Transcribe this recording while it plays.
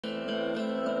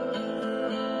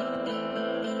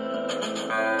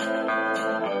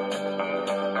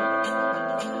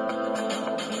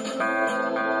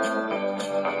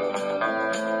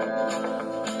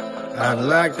I'd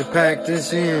like to pack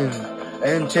this in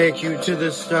and take you to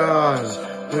the stars.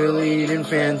 We'll eat in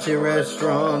fancy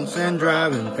restaurants and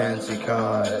drive in fancy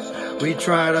cars. We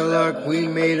tried our luck, we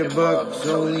made a buck,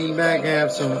 so lean back,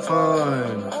 have some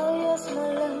fun. Oh yes, my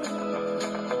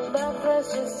love, but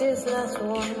first just this last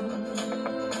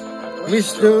one. We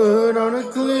stood on a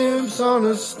cliffs on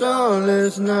a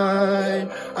starless night.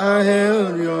 I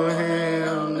held your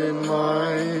hand in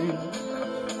mine.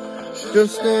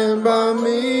 Just stand by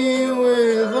me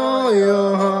with all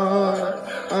your heart.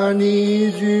 I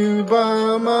need you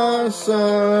by my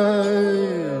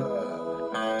side.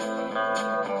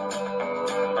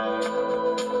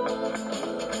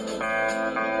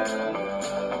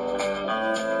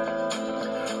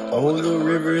 Oh, the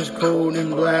river's cold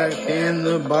and black, and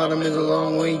the bottom is a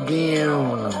long way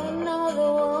down.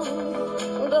 Another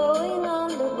one going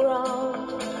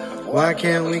underground. Why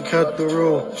can't we cut the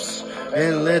ropes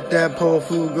and let that poor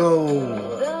fool go?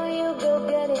 There you go,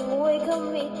 getting wake up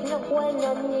me, not when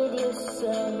I need you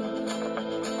so.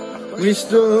 We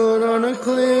stood on a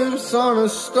cliffs on a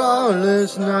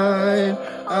starless night.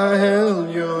 I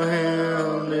held your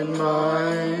hand in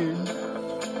mine.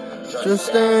 Just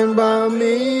stand by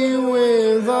me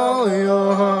with all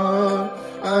your heart.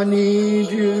 I need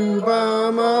you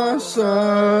by my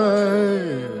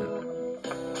side.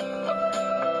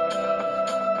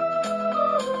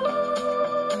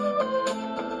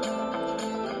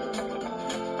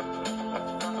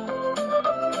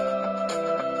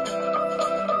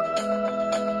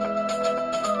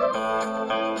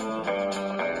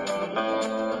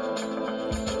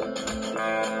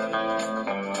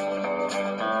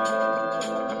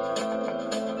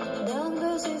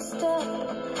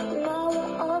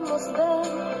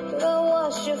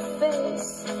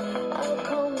 I'll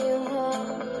comb your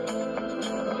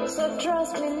hair. So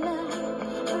trust me now,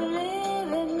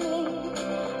 believe in me.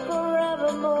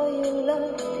 Forevermore you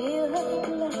love, you have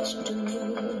pledged to me.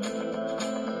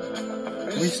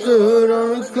 We stood on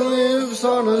the cliffs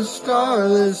on a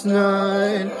starless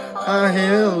night. I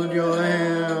held your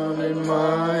hand in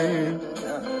mine.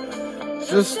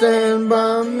 Just stand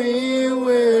by me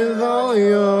with all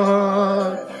your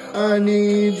heart. I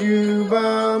need you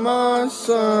by my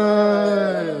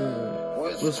side.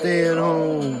 We'll stay at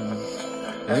home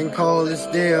and call this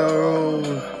day our own.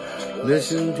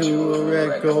 Listen to a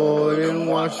record and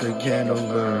watch the candle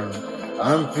burn.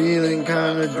 I'm feeling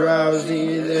kinda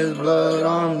drowsy, there's blood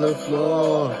on the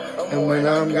floor. And when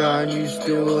I'm gone, you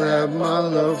still have my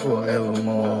love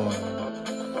forevermore.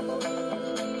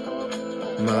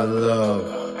 My love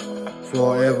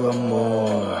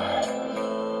forevermore.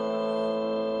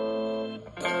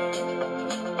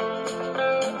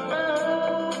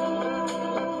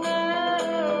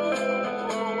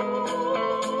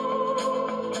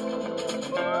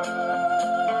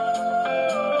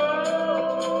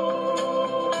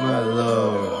 My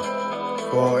love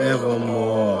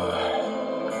forevermore.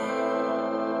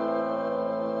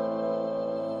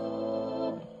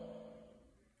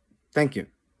 Thank you.